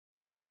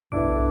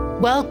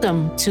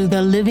Welcome to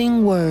the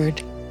Living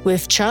Word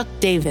with Chuck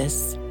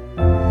Davis.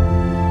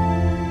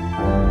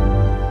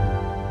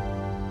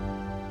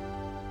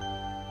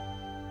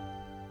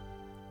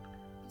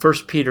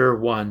 First Peter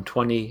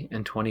 1:20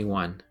 and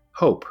 21.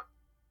 Hope.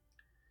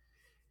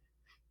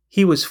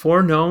 He was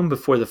foreknown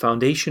before the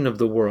foundation of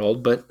the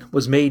world, but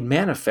was made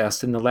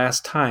manifest in the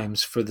last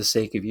times for the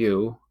sake of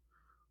you,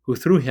 who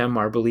through him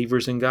are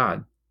believers in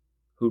God,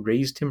 who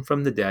raised him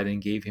from the dead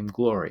and gave him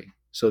glory,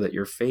 so that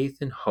your faith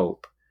and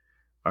hope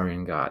are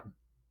in God.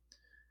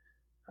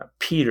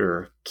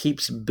 Peter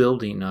keeps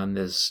building on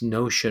this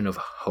notion of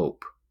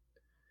hope.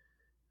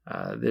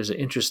 There's an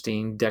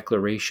interesting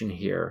declaration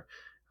here.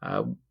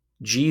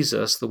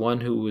 Jesus, the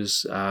one who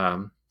was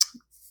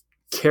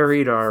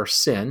carried our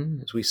sin,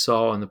 as we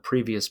saw in the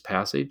previous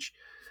passage,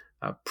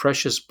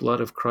 precious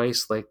blood of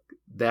Christ like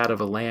that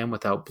of a lamb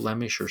without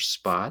blemish or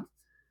spot.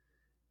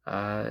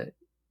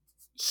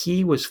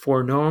 He was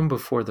foreknown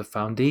before the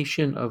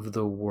foundation of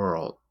the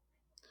world.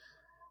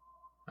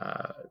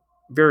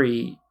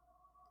 Very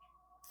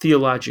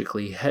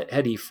theologically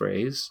heady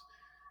phrase.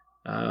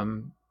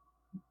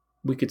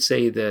 We could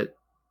say that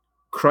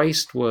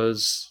Christ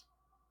was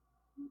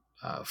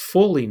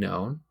fully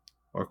known,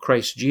 or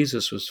Christ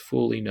Jesus was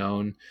fully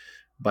known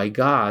by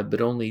God, but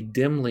only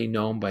dimly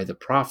known by the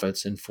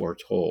prophets and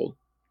foretold.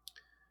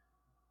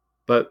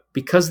 But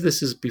because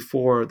this is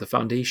before the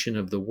foundation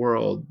of the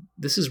world,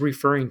 this is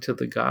referring to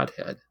the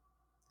Godhead.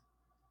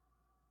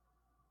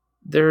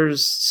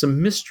 There's some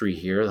mystery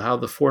here, how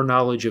the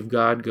foreknowledge of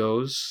God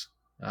goes.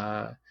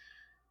 It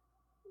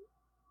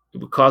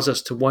would cause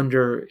us to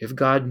wonder if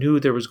God knew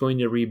there was going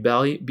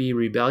to be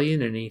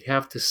rebellion and he'd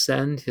have to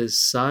send his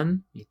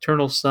Son,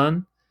 eternal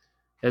Son,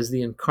 as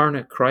the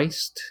incarnate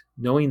Christ,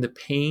 knowing the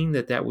pain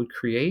that would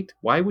create.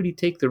 Why would he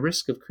take the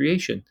risk of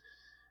creation?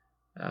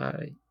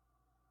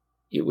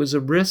 It was a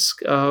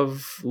risk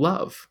of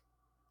love.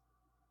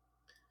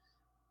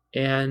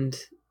 And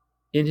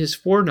in his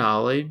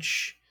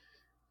foreknowledge,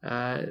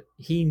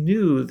 he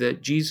knew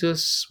that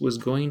Jesus was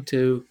going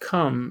to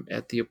come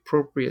at the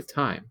appropriate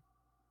time.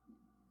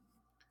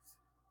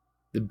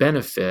 The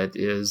benefit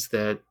is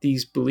that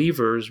these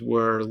believers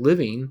were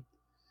living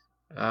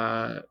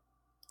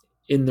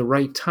in the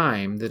right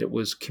time that it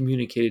was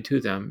communicated to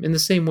them, in the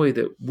same way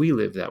that we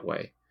live that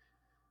way.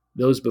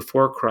 Those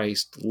before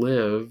Christ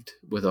lived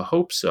with a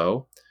hope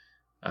so.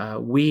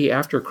 We,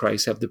 after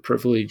Christ, have the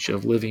privilege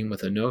of living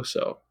with a know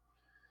so.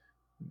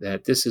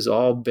 That this has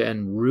all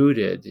been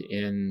rooted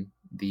in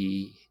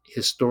the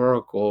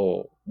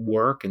historical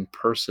work and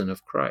person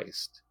of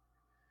Christ.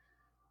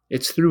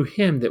 It's through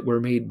him that we're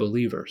made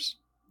believers.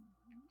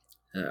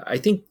 I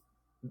think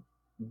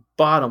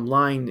bottom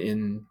line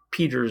in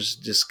Peter's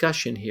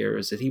discussion here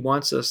is that he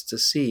wants us to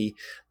see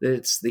that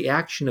it's the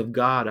action of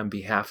God on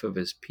behalf of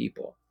his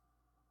people.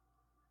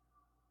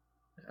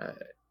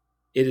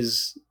 It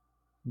is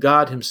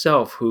God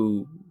himself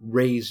who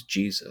raised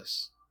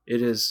Jesus.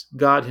 It is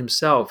God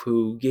himself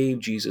who gave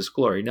Jesus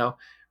glory. Now,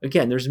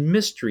 again, there's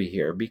mystery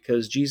here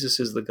because Jesus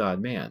is the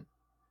God-man.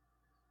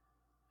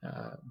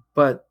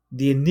 But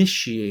the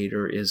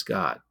initiator is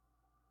God.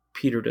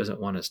 Peter doesn't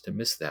want us to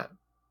miss that.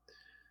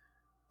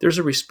 There's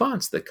a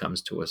response that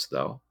comes to us,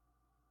 though.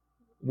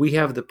 We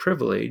have the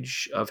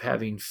privilege of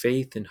having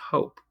faith and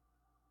hope.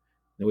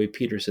 The way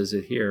Peter says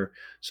it here,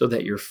 so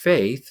that your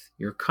faith,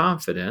 your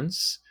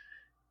confidence,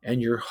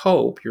 and your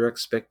hope, your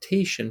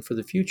expectation for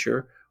the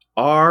future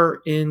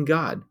are in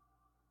God.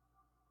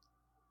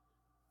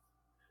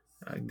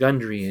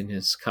 Gundry, in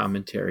his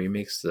commentary,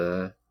 makes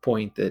the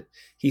point that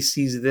he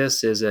sees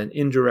this as an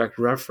indirect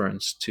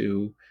reference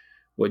to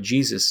what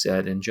Jesus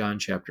said in John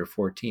chapter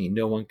 14,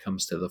 no one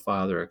comes to the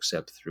Father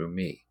except through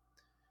me.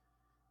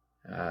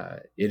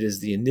 It is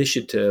the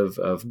initiative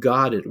of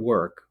God at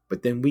work,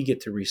 but then we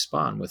get to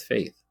respond with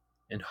faith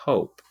and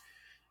hope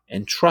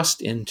and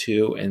trust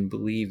into and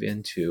believe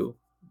into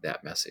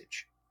that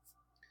message.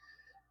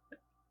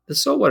 The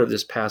so what of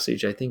this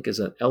passage, I think, is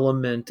an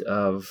element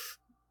of,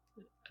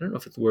 I don't know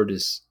if the word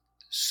is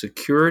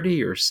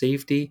security or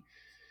safety.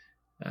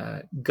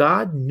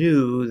 God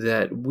knew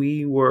that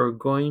we were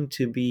going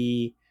to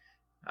be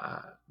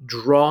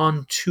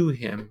drawn to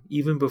him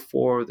even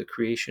before the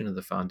creation of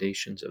the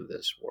foundations of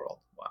this world.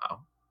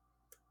 Wow.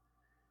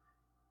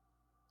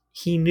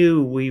 He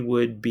knew we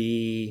would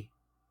be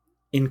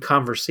in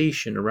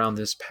conversation around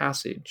this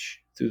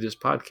passage through this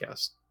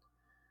podcast.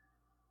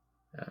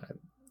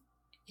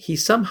 He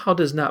somehow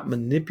does not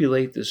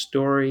manipulate the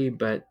story,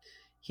 but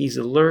he's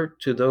alert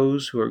to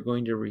those who are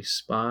going to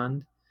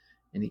respond,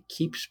 and he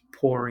keeps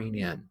pouring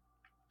in.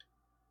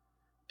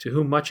 To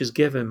whom much is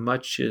given,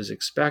 much is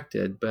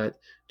expected, but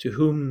to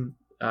whom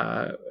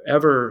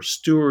ever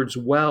stewards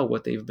well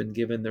what they've been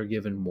given, they're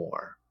given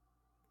more.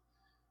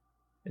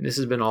 And this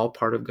has been all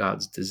part of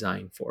God's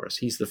design for us.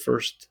 He's the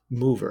first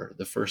mover,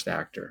 the first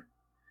actor,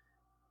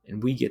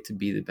 and we get to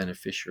be the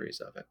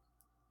beneficiaries of it.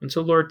 And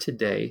so, Lord,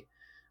 today,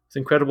 with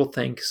incredible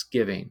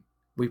thanksgiving,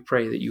 we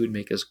pray that you would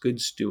make us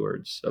good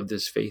stewards of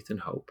this faith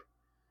and hope,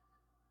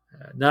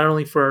 not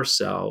only for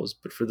ourselves,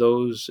 but for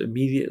those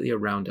immediately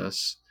around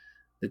us,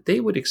 that they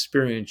would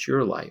experience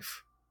your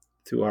life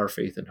through our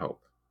faith and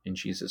hope. In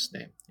Jesus'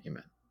 name,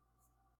 amen.